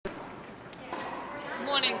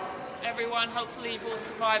Morning, everyone. Hopefully you've all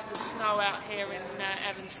survived the snow out here in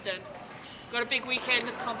Evanston. We've got a big weekend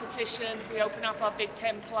of competition. We open up our Big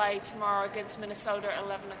Ten play tomorrow against Minnesota at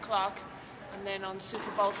 11 o'clock. And then on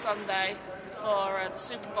Super Bowl Sunday, before the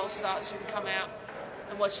Super Bowl starts, you can come out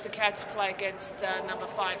and watch the Cats play against number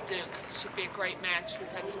 5 Duke. Should be a great match.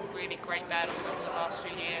 We've had some really great battles over the last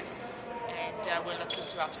few years, and we're looking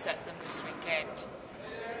to upset them this weekend.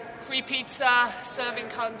 Free pizza, serving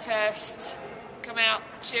contest. Come out,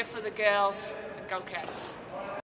 cheer for the girls, and go Cats.